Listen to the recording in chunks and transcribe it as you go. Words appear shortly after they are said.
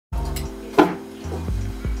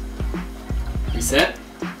You set?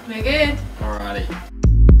 We're good. Alrighty.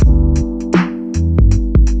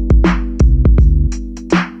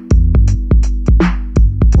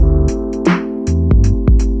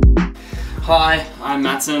 Hi, I'm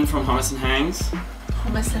Matson from Hummus Hangs.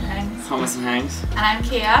 Hummus Hangs. Hummus Hangs. And I'm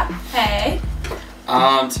Kia. Hey.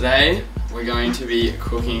 Today we're going to be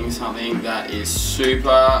cooking something that is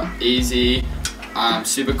super easy,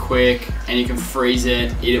 super quick, and you can freeze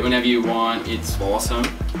it, eat it whenever you want. It's awesome.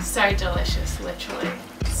 So delicious, literally.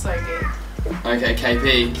 So good. Okay,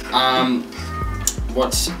 KP.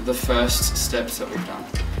 What's the first steps that we've done?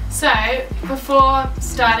 So, before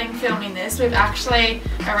starting filming this, we've actually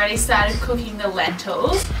already started cooking the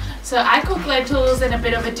lentils. So I cook lentils in a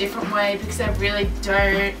bit of a different way because I really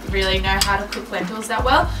don't know how to cook lentils that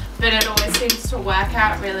well, but it always seems to work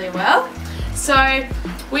out really well. So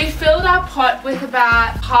we filled our pot with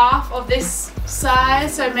about half of this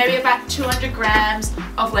size, so maybe about 200 grams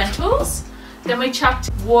of lentils. Then we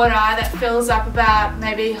chucked water that fills up about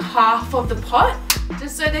maybe half of the pot,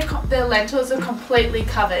 just so the lentils are completely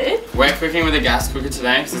covered. We're cooking with a gas cooker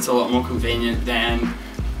today because it's a lot more convenient than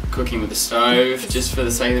cooking with a stove, just for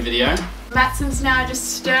the sake of the video. Matson's now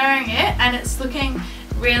just stirring it and it's looking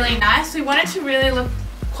really nice. We want it to really look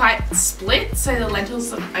quite split, so the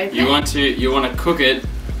lentils look open. You want to cook it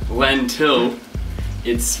until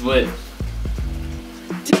it's split.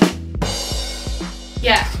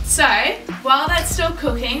 Yeah, so while that's still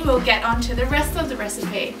cooking, we'll get on to the rest of the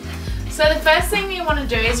recipe. So the first thing you want to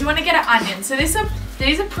do is you want to get an onion. So these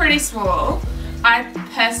are pretty small. I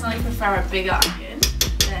personally prefer a bigger onion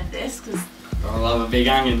than this because I love a big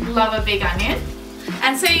onion. Love a big onion.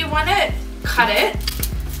 And so you want to cut it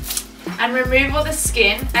and remove all the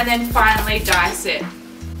skin and then finally dice it.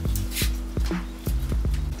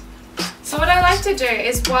 So what I like to do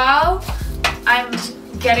is while I'm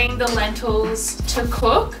getting the lentils to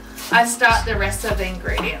cook, I start the rest of the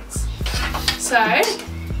ingredients. So,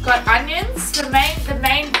 got onions. The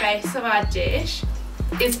main base of our dish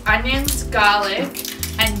is onions, garlic,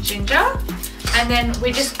 and ginger, and then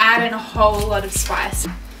we just add in a whole lot of spice.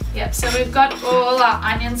 Yep, so we've got all our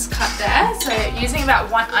onions cut there, so using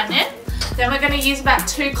about 1 onion. Then we're going to use about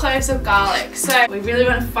 2 cloves of garlic. So we really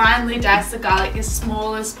want to finely dice the garlic as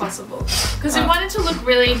small as possible because we want it to look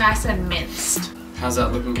really nice and minced. How's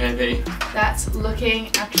that looking, KP? That's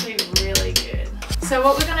looking actually really good. So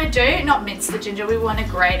what we're going to do, not mince the ginger, we want to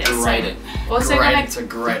grate it. Grate it. Also it's a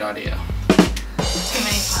great idea. Too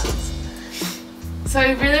many puns. So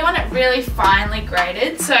we really want it really finely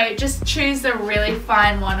grated. So just choose the really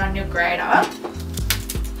fine one on your grater.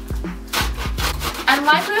 And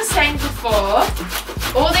like we were saying before,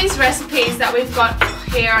 all these recipes that we've got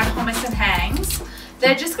here on Hummus and Hangs,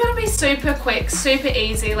 they're just going to be super quick, super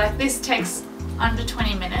easy. Like this takes under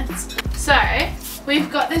 20 minutes. So we've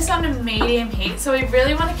got this on a medium heat, so we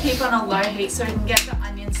really want to keep on a low heat so we can get the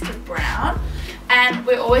onions to brown. And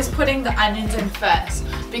we're always putting the onions in first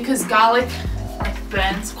because garlic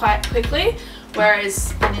burns quite quickly,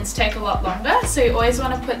 whereas onions take a lot longer. So you always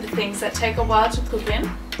want to put the things that take a while to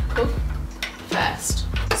cook first.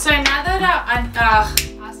 So now that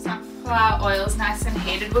our sunflower oil is nice and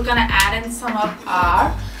heated, we're going to add in some of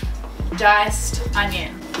our diced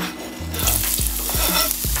onion.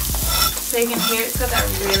 So you can hear it's got that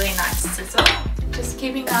really nice sizzle. Just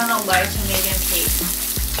keeping that on a low to medium heat.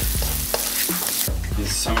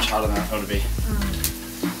 It's so much harder than I thought it'd be.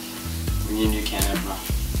 We need a new can opener.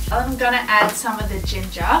 I'm going to add some of the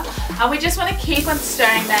ginger. And we just want to keep on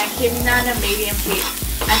stirring that and keeping that on a medium heat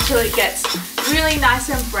until it gets really nice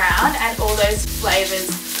and brown and all those flavours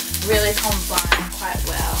really combine quite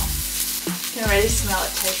well. You can already smell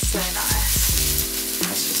it tastes so nice.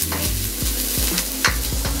 That's just me.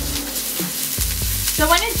 So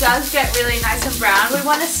when it does get really nice and brown, we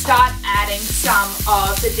want to start adding some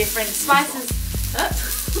of the different spices.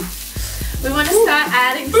 We want to start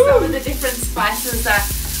adding some of the different spices that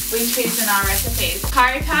we choose in our recipes.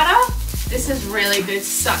 Curry powder, this is really good,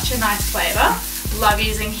 such a nice flavour. Love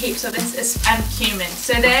using heaps of this, and cumin.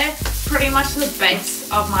 So they're pretty much the base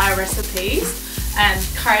of my recipes, and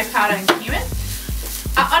curry powder and cumin.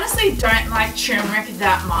 I honestly don't like turmeric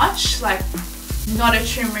that much, like not a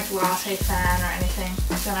turmeric latte fan or anything.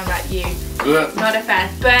 I don't know about you. Not a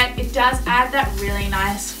fan, but it does add that really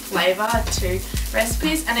nice flavour to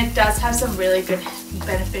recipes, and it does have some really good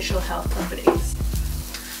beneficial health properties.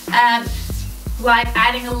 Like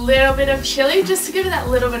adding a little bit of chilli just to give it that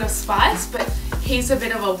little bit of spice, but he's a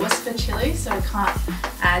bit of a wuss for chilli, so I can't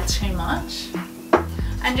add too much.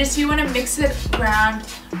 And just you want to mix it around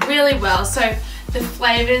really well so the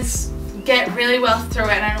flavours get really well through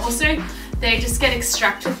it, and also they just get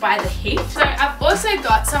extracted by the heat. So I've also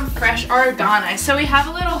got some fresh oregano. So we have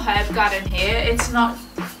a little herb garden here. It's not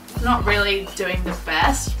really doing the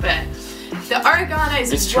best, but the oregano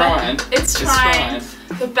is It's trying. It's trying.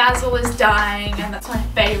 The basil is dying, and that's my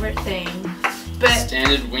favorite thing. But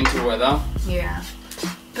standard winter weather. yeah.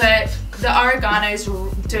 But the oregano is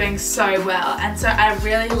doing so well, and so I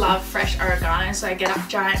really love fresh oregano, so I get a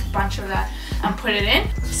giant bunch of that and put it in.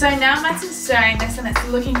 So now Matt's stirring this and it's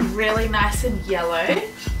looking really nice and yellow,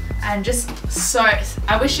 and just so,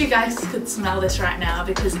 I wish you guys could smell this right now,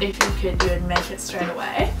 because if you could, you would make it straight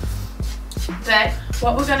away. But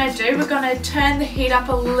what we're going to do, we're going to turn the heat up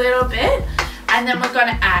a little bit, and then we're going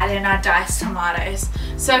to add in our diced tomatoes.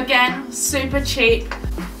 So again, super cheap.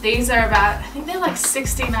 These are about, I think they're like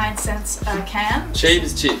 69 cents a can. Cheap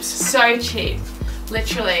as chips. So cheap.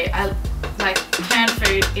 Literally, like canned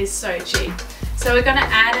food is so cheap. So we're going to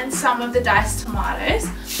add in some of the diced tomatoes.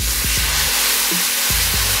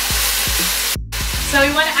 So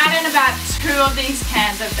we want to add in about 2 of these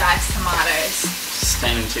cans of diced tomatoes.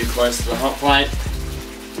 Standing too close to the hot plate.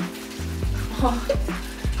 Oh.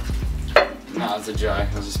 No, it's a joke.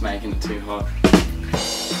 I was just making it too hot.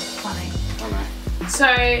 Funny. I know. So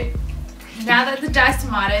now that the diced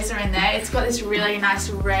tomatoes are in there, it's got this really nice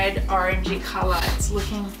red orangey colour. It's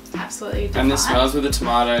looking absolutely divine. And the smells with the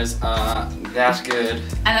tomatoes are that good.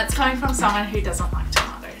 And that's coming from someone who doesn't like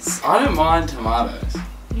tomatoes. I don't mind tomatoes.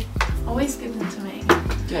 You always give them to me.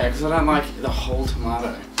 Yeah, because I don't like the whole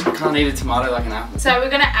tomato. I can't eat a tomato like an apple. So we're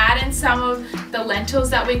going to add in some of the lentils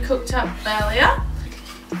that we cooked up earlier.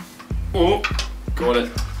 Oh, got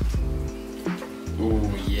it.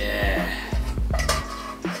 Oh yeah.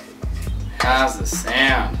 How's the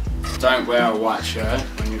sound? Don't wear a white shirt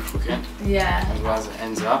when you're cooking. Yeah. Otherwise it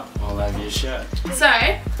ends up all over your shirt. So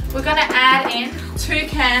we're going to add in 2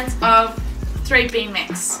 cans of 3 bean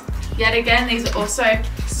mix. Yet again, these are also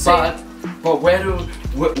But where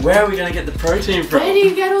are we going to get the protein from? Where do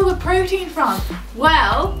you get all the protein from?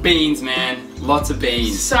 Well, beans, man. Lots of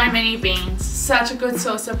beans. so many beans. Such a good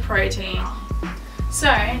source of protein. So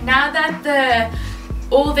now that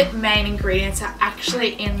all the main ingredients are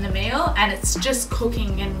actually in the meal and it's just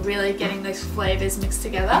cooking and really getting those flavors mixed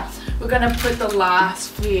together, we're going to put the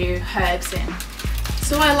last few herbs in.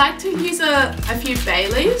 So I like to use a few bay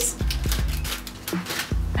leaves.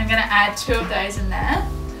 I'm going to add 2 of those in there.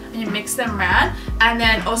 And you mix them around, and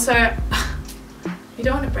then also you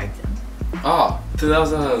don't want to break them. Oh, so that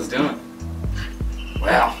was what I was doing.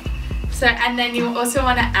 Wow. So, and then you also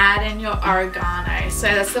want to add in your oregano. So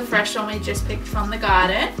that's the fresh one we just picked from the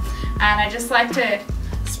garden. And I just like to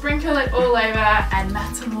sprinkle it all over, and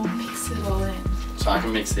Matt will mix it all in. So I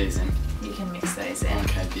can mix these in. You can mix those in.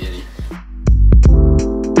 Okay, beauty.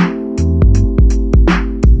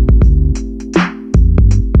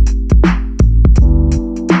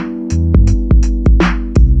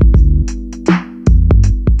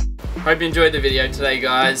 Hope you enjoyed the video today,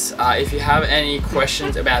 guys. If you have any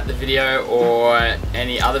questions about the video or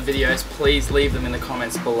any other videos, please leave them in the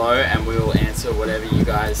comments below and we will answer whatever you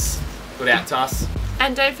guys put out to us.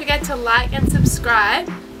 And don't forget to like and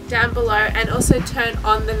subscribe down below, and also turn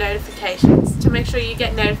on the notifications to make sure you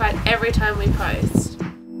get notified every time we post.